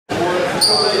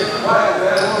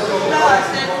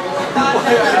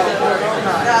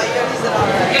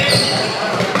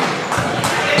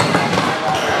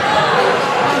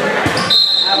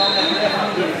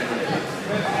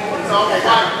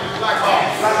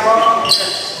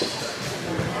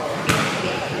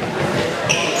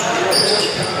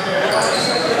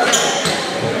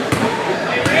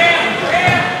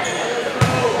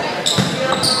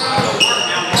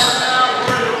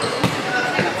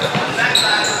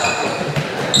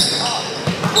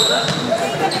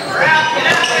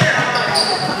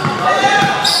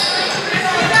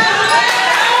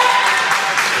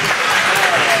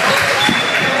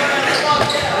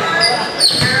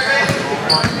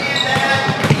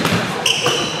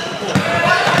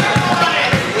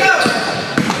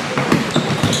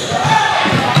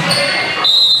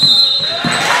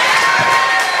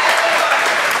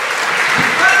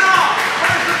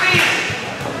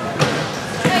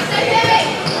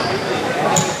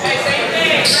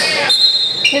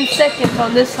Seconds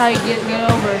on this side, get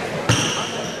over.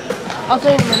 I'll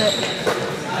tell you in a minute.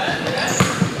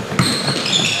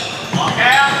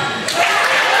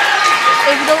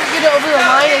 If you don't get it over the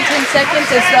line in 10 seconds,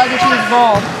 it's the other team's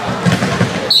ball.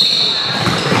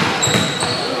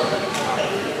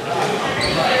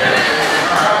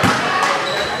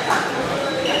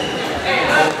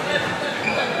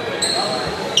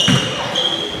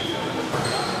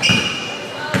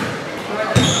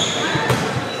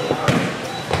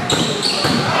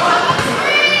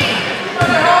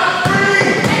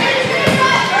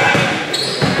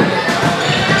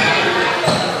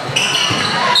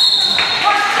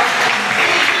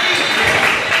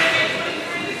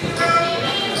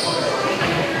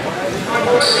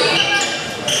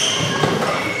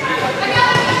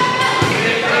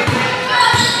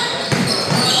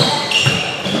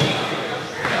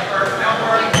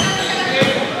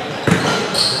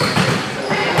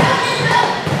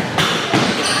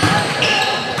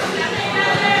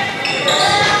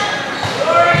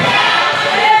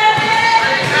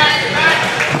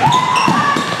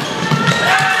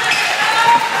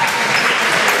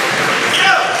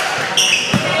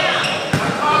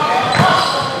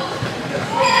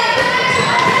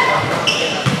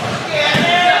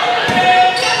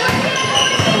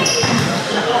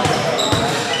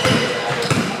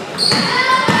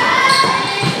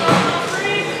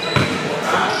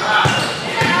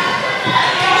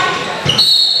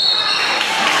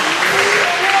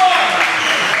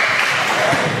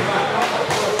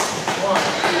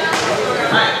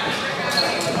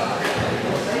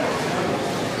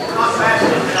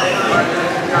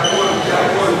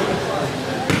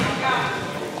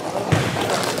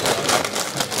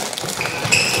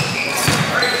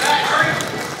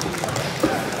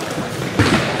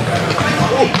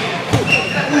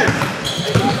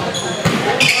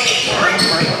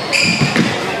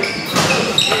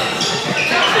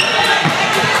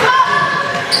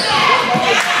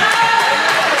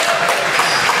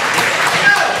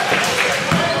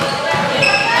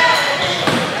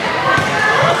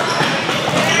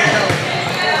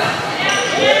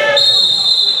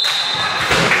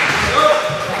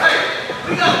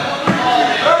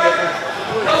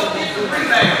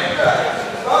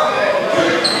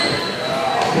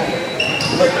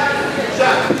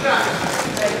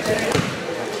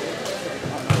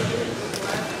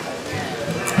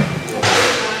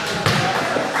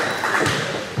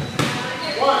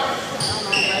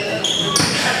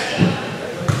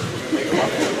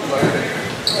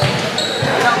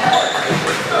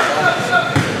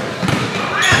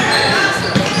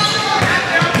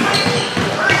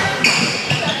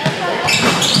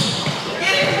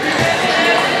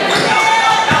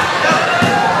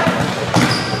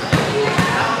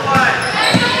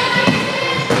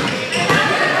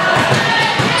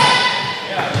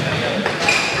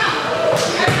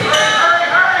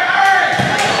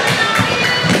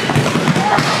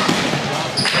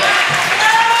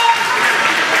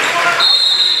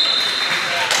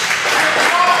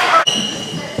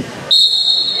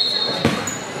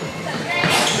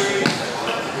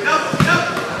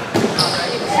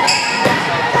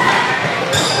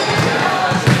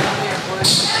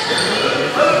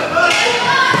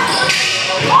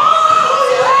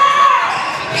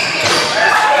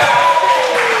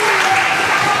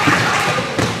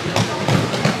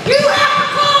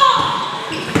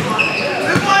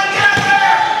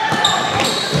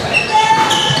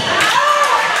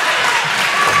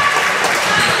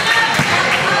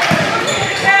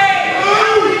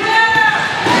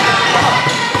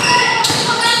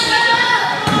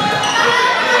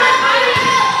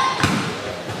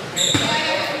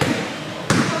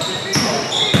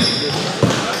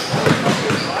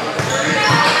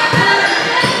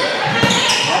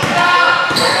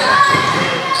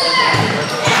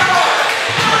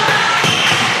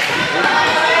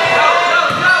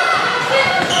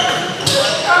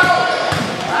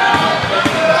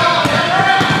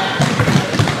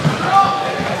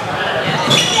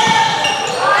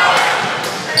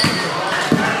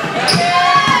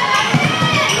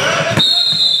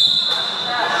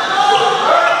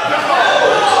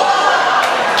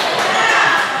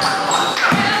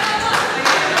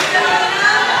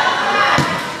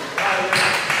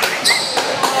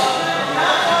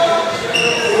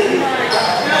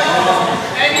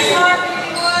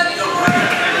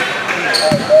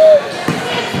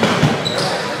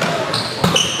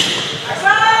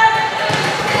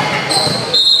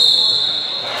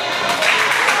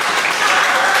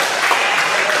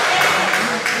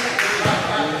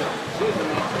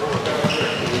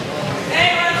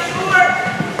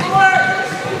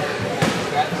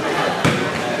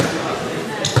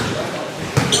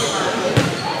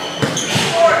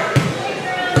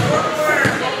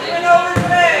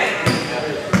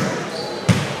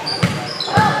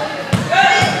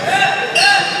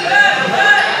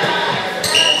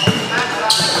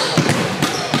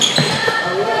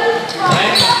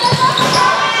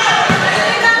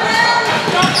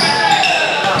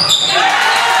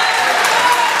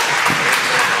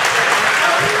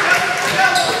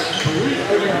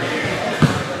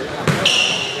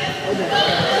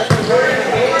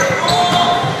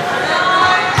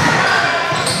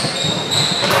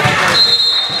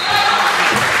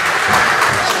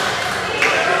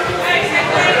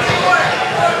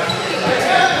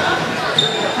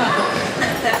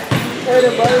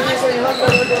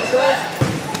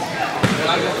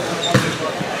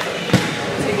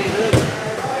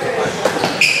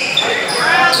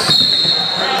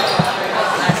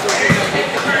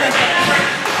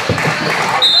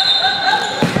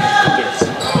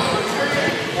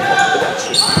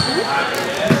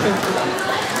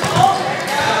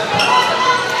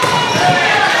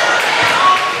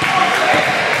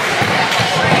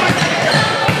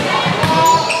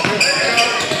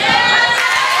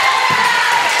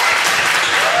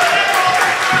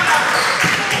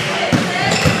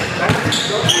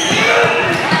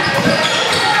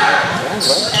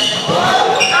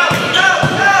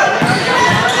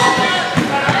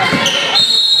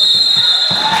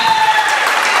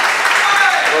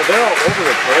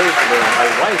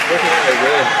 Like White's looking kind of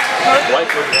good.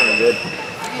 White's looking kind of good.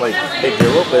 Like they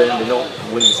dribble, but then they don't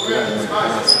win the screen and win the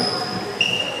pass.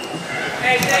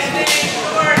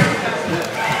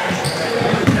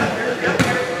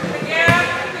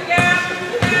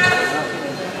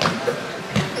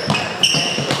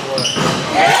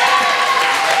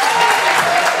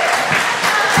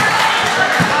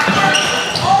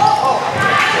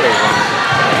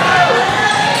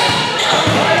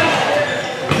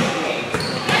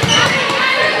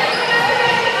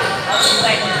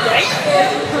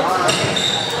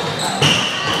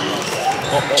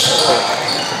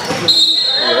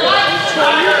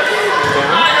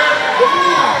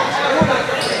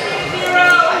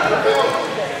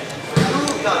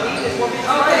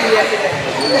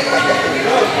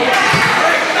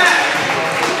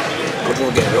 Coach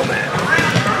will get real mad.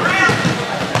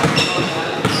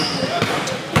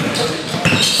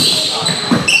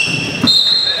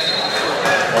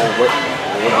 Oh, what?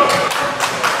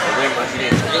 She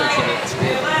didn't scream.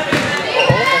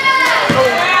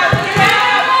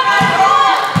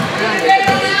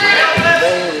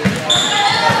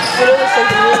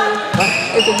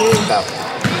 It's a game.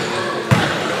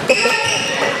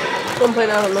 I'm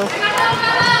playing, I don't know.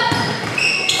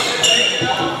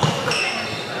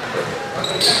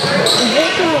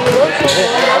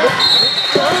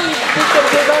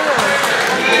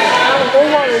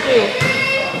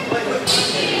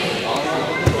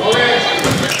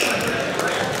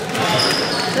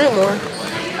 Three more.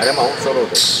 I got my own solo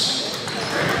thing.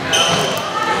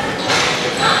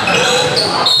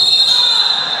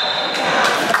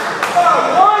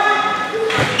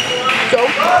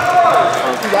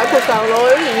 Giải của sao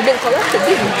rồi, you didn't collect it,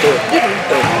 did you?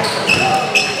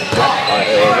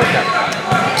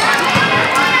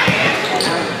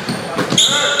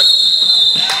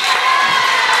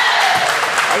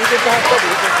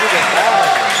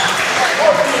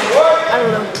 I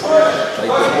don't know.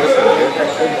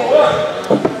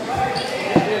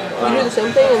 You do the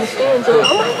same thing in the stands. I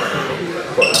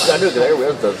do it because everybody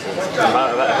else does this.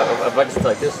 If I just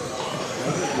like this,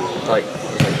 like.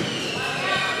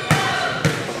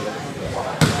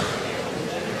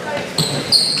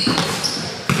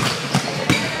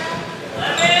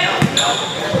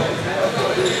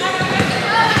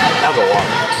 That was a walk.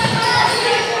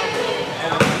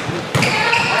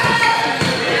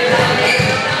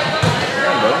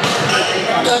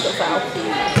 That's a foul.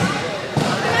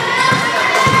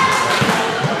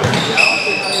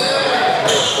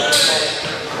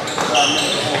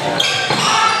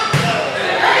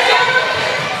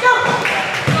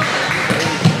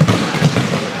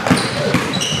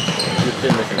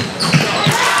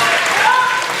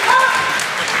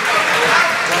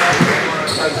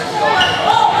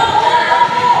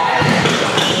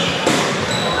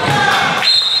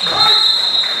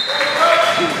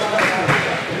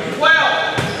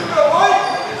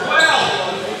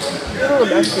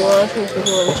 I think it's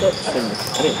really good. I didn't.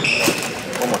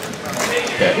 One more.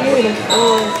 Yeah.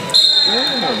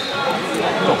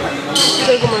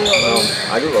 Take them on your own.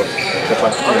 I do love it. That's why.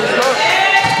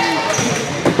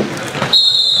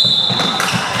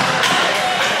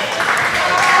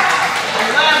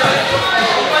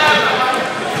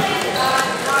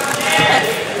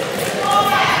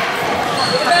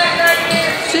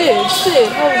 Sid,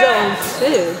 how was that on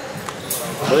Sid?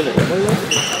 What is it?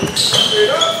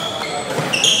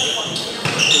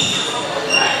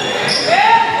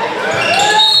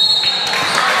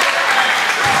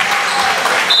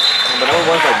 But I was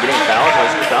like getting fouled,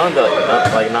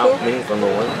 like not winning from the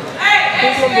one.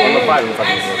 Who's number 5, number 5.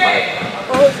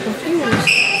 I was confused.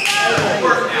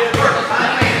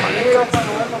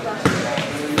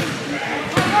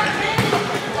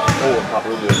 Oh, pop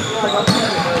real good.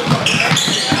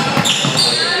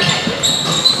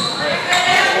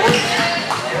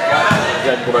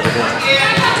 Yeah, go back again.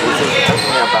 This is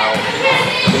talking about,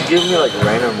 they give me like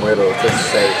random riddles to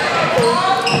say.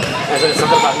 And so it's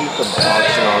something about you can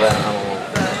box and all that, I don't know.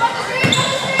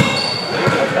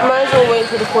 Might as well wait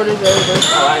until the quarter's over.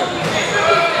 Alright.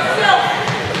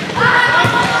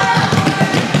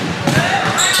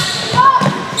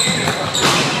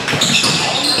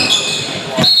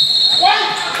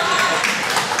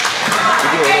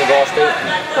 Did you win Ball State?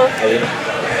 Huh?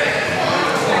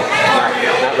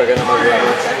 Not recognized that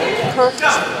much. Huh?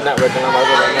 Not recognized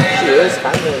that much. She is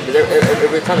kind of.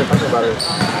 Every time they talk about her,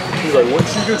 she's like, when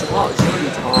she gets hot,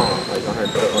 like on her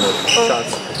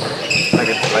shots. Like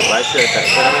last year at that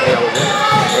tournament that I was in,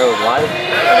 where it was live,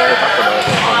 they talked about it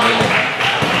on Neiman.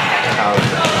 How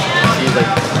she's like,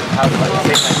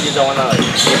 she's the one that like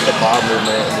gets the ball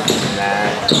movement and this and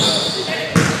that.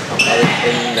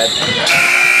 And that.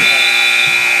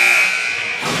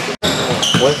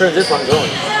 turn this one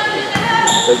going.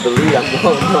 Best believe I'm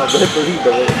going. No, best believe the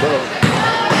way to go.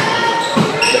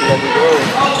 Let me go.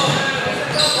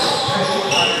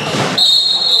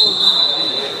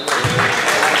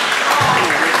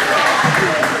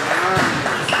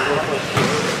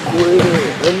 Wait,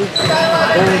 let me.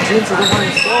 Damn, James is the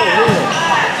one so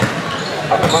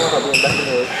I'm not being back in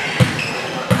there.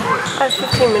 I have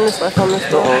 15 minutes left on this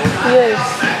door. Yes.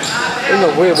 There's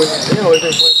no way it's been 45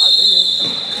 minutes.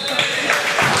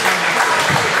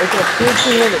 It's a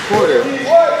 15-minute quarter.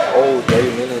 Oh, 30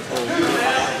 minutes.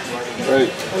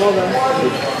 Right.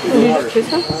 Did you just kiss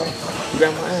him?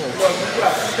 Grab my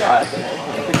ass. I think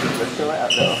let's chill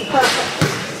out though.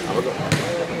 I'm gonna go.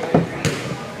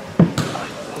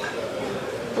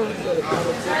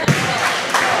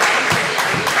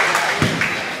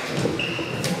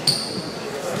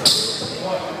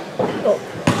 Oh,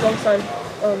 wrong sign.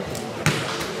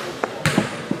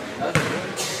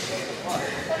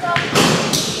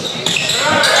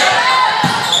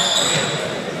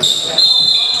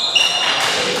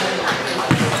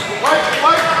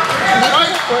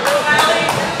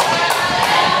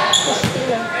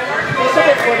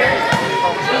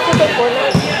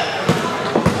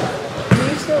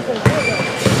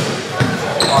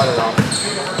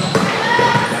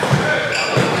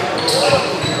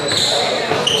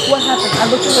 What happened? I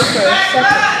looked away for a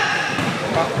second.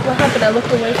 What happened? I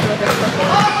looked away for like a second.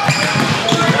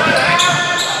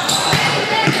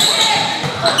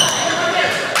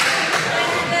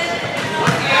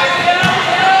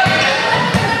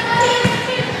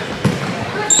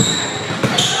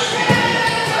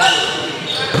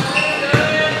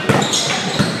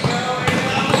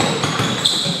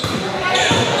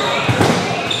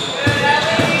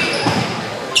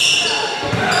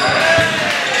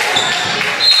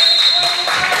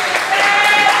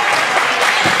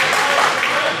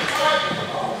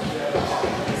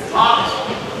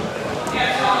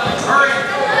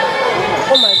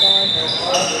 Oh my god.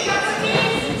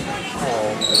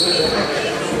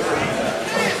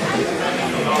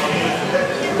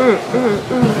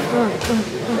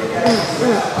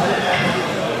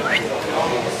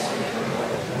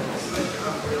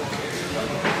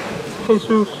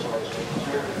 Jesus.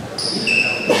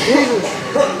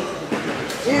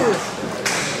 Jesus.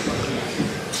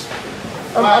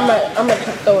 I'm gonna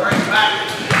throw it.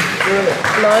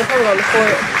 No, I put it on the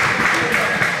court.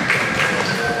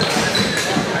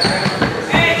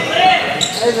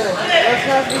 Let's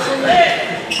have this in there.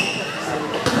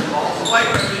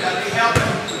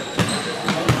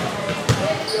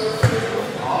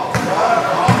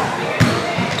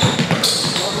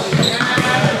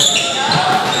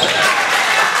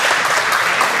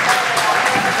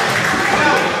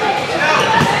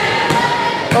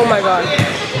 Oh my god.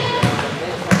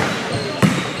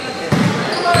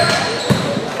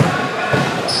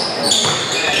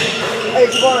 Hey,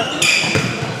 it's going.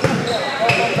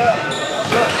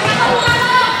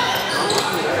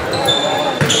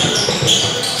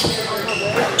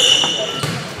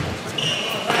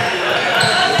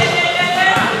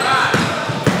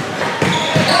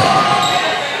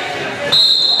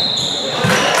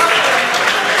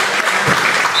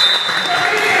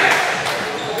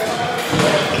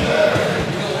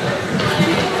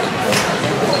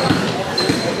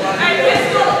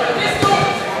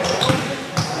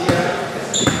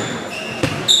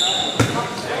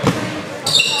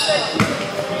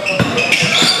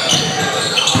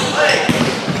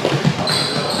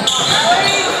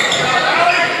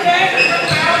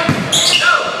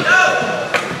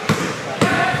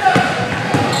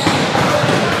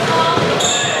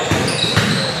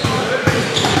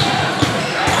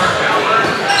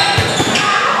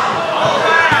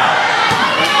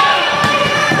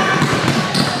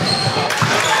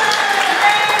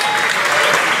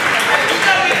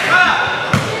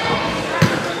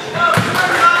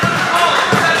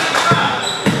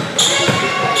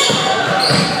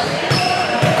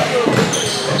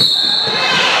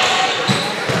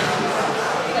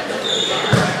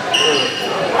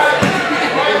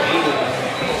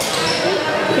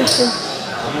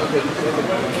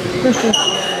 Christian,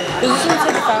 does this one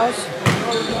say the fouls?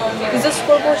 Does this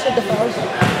scoreboard say the fouls?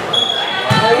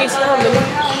 Can you see how many?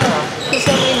 Can you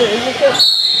see how many there is with it?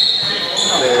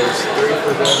 There's 3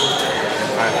 for them,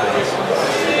 5 for us.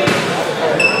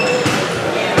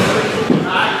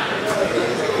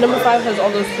 Number 5 has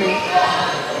all those 3.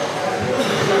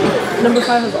 Number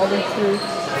 5 has all those 3.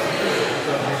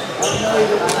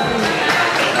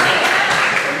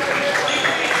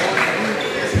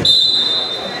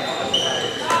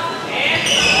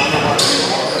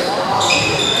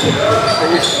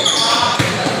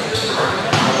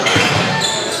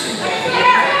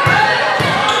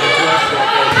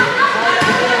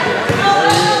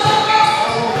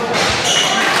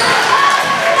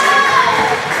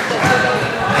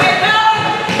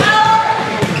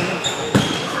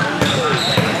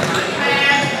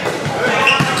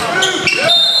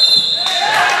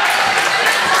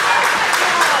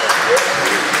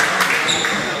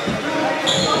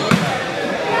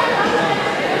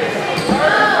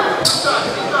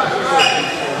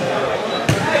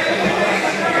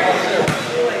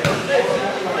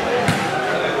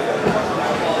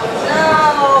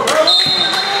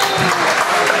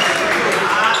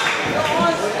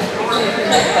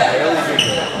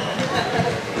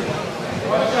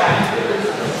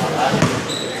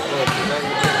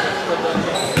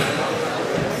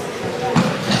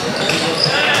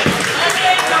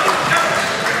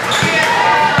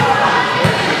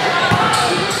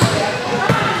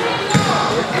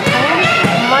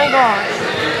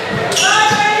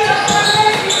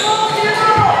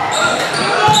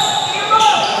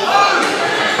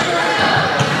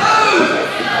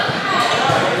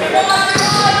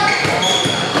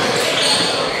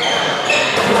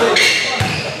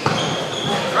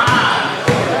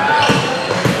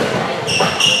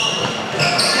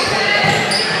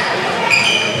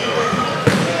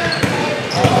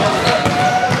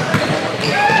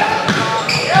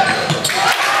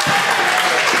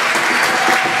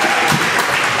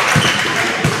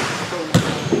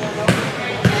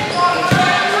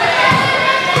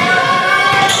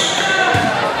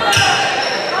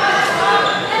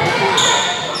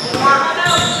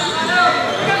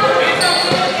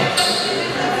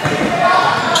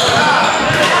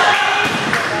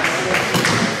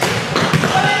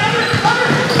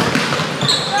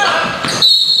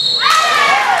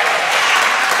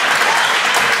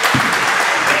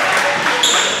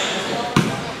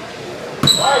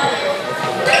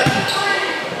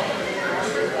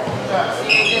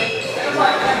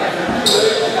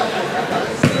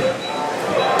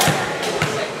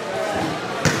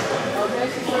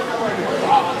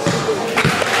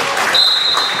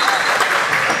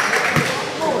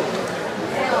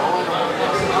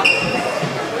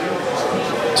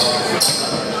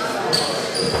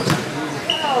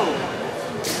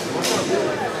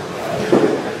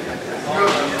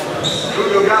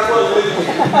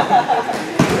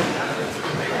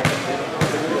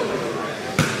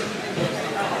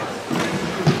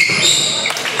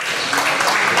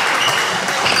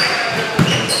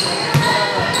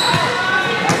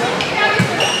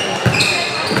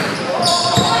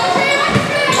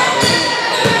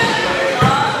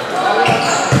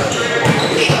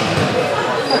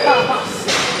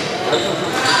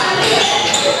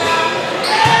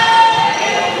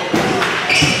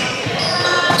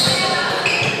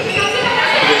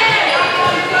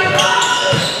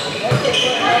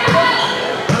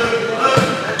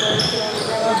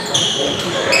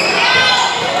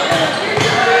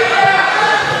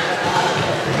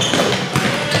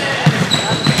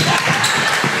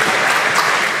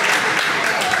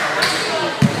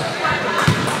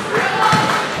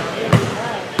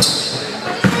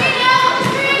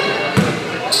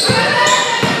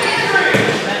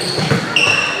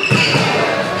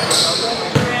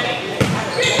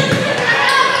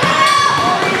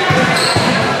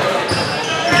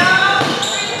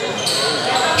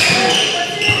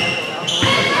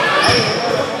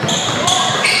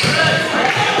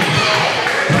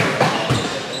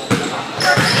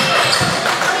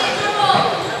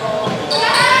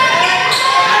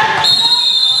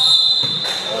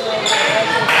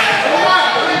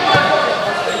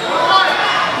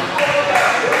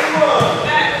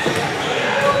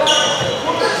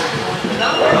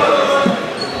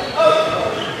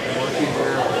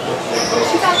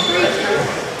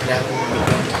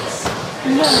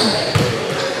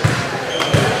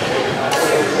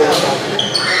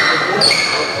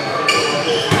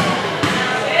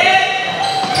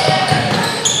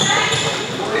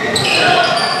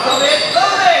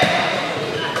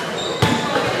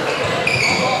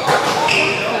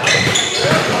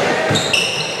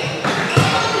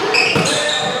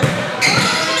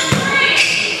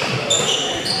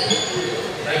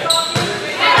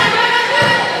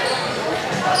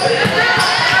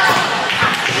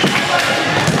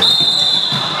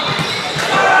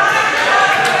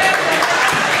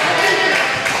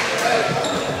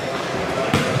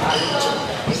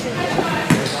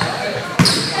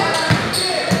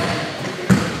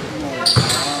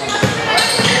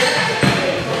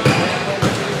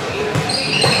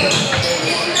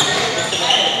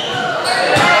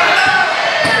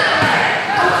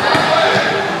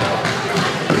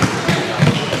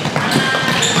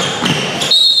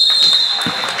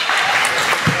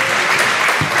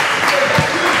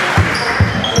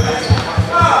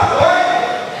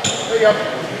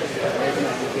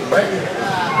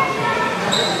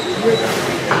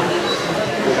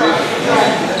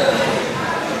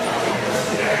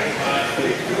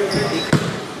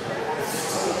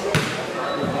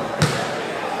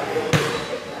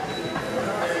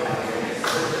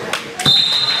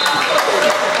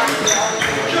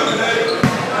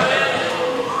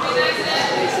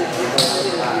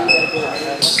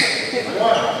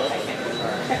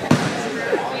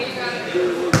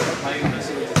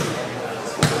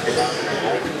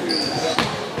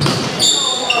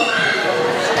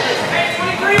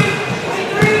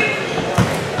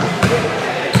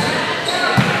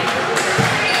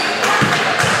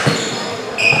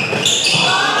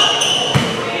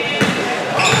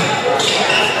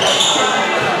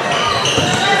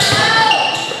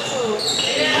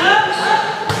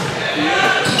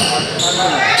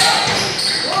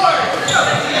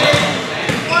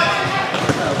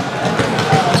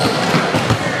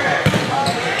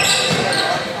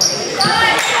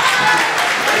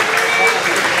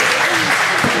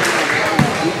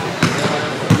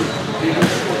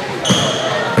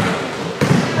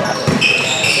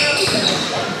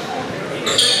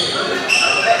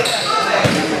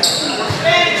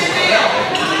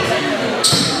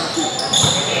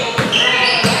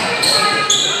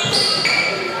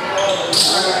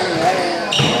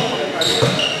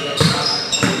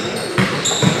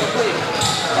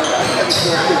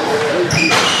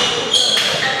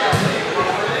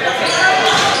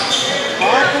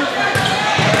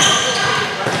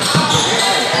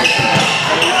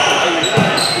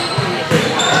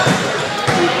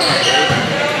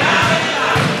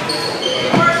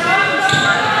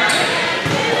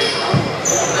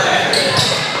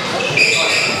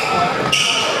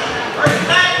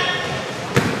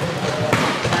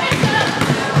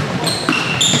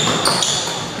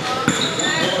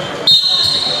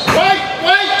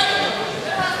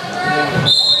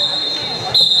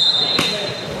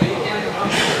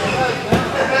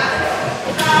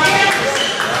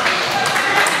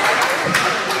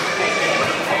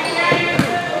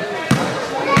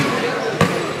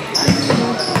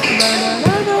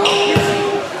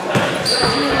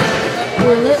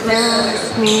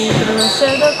 Ask me to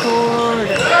share the cord.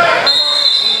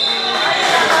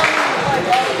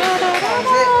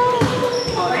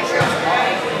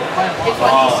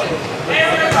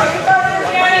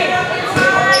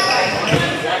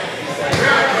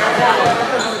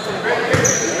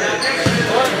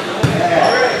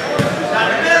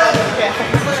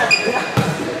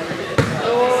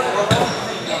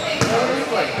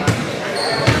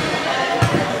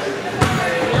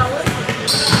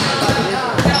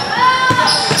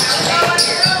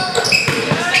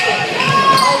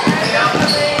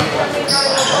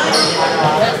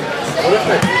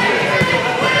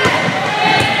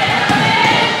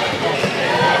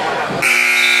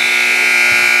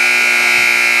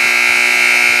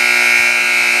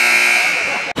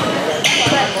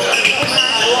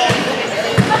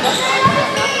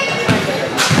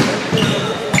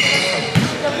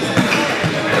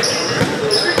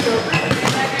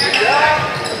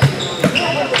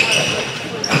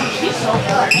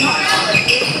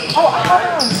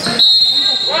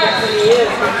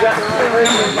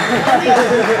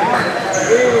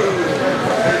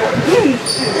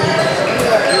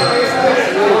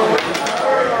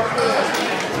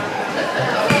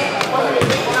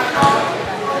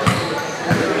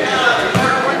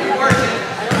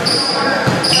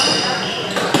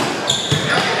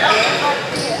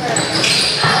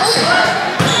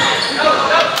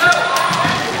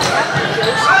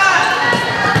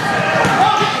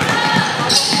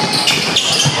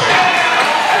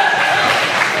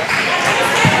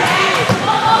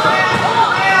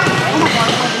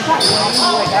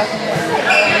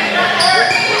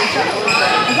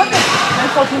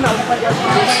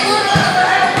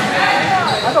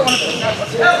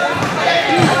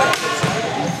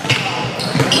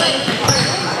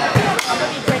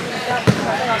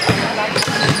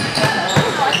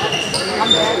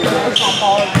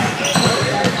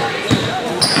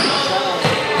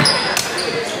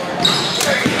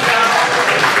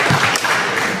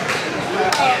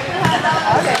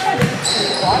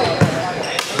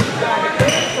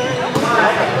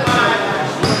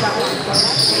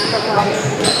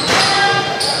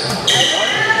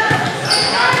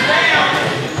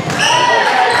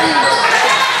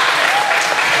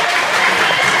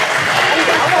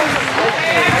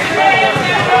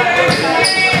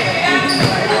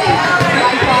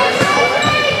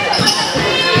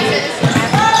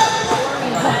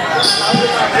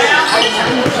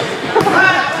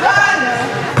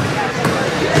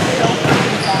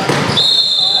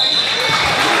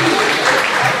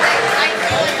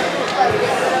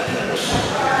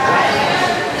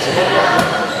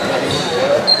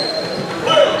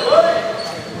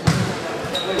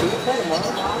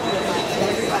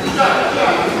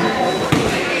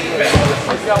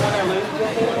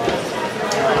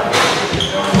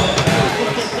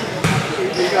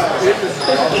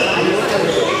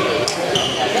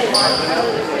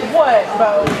 What,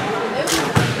 bro?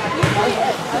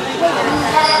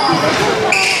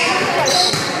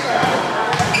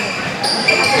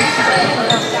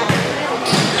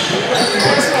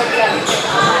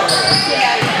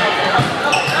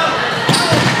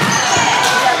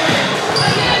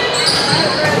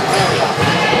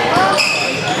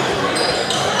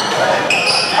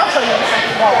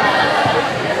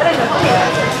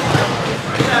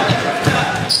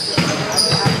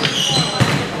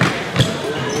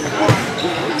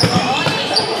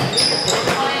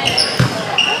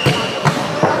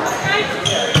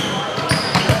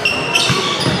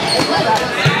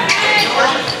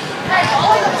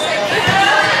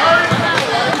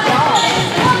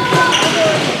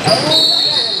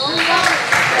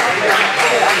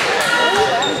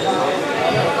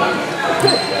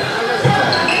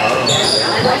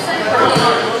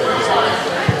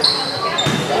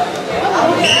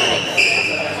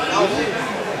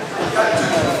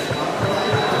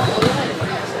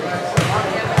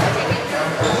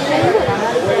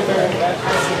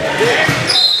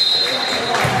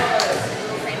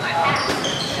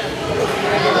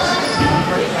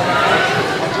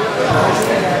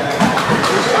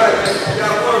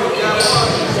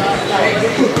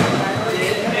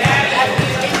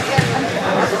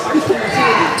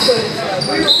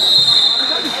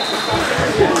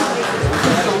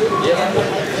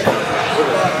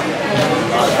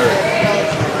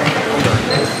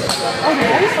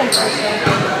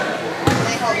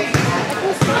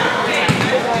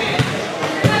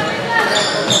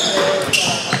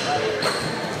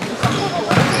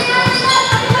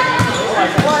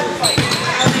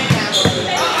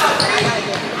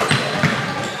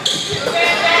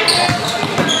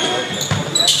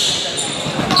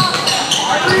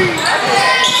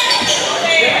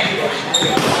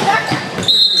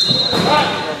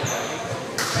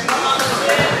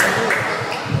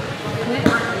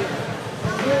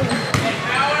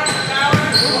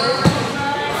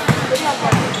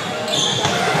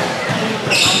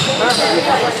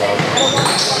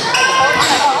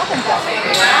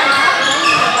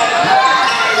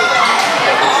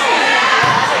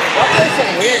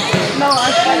 No,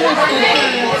 I seen this picture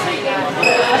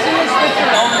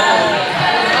on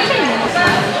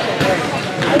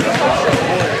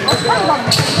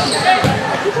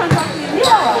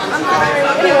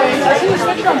Anyways, I seen this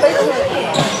picture on Facebook.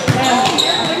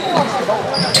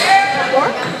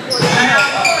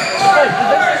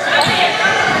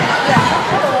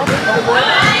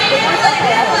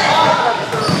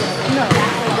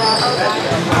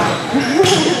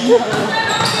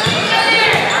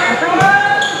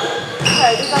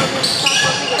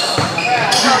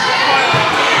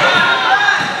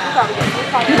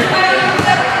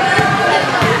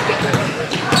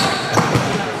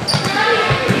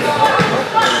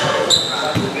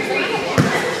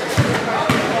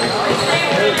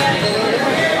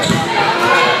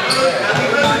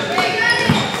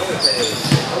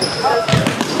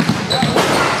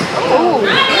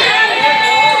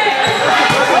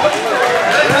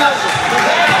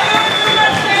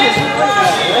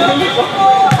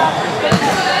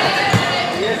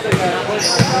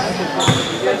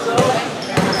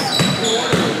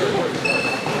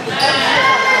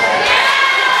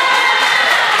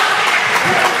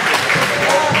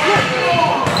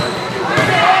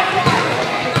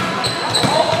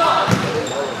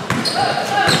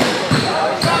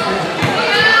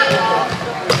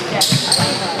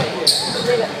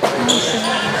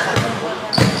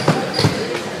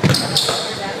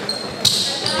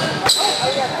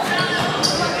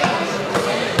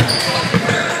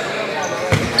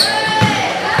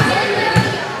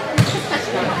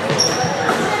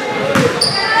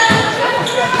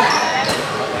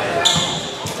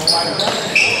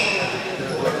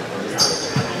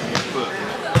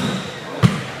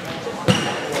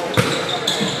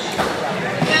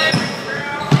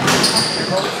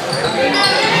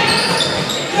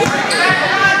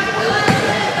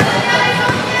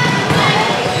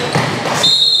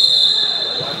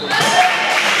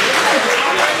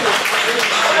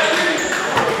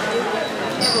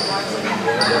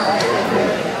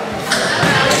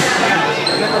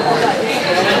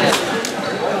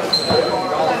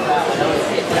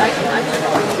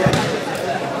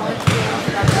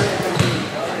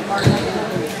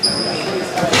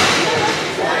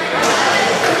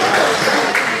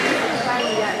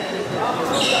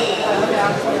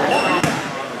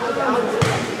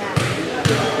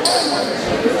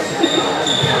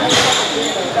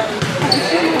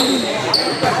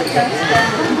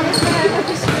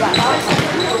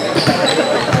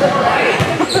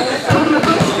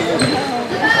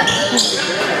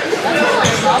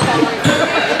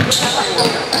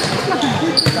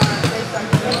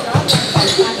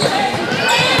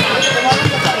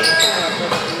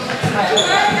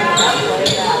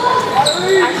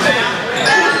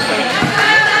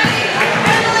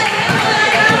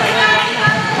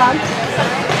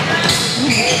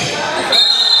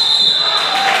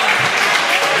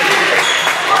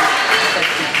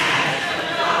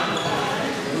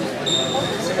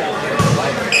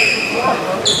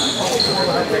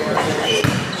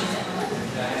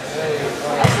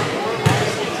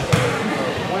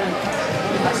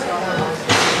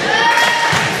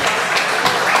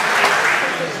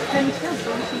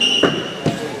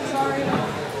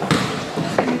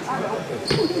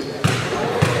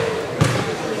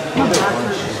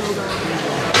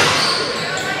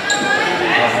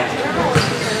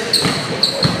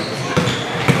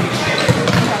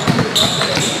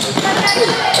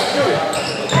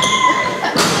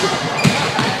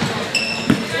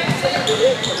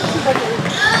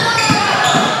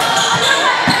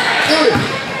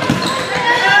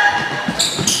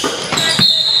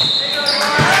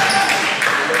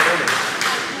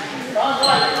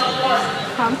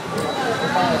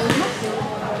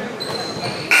 Huh?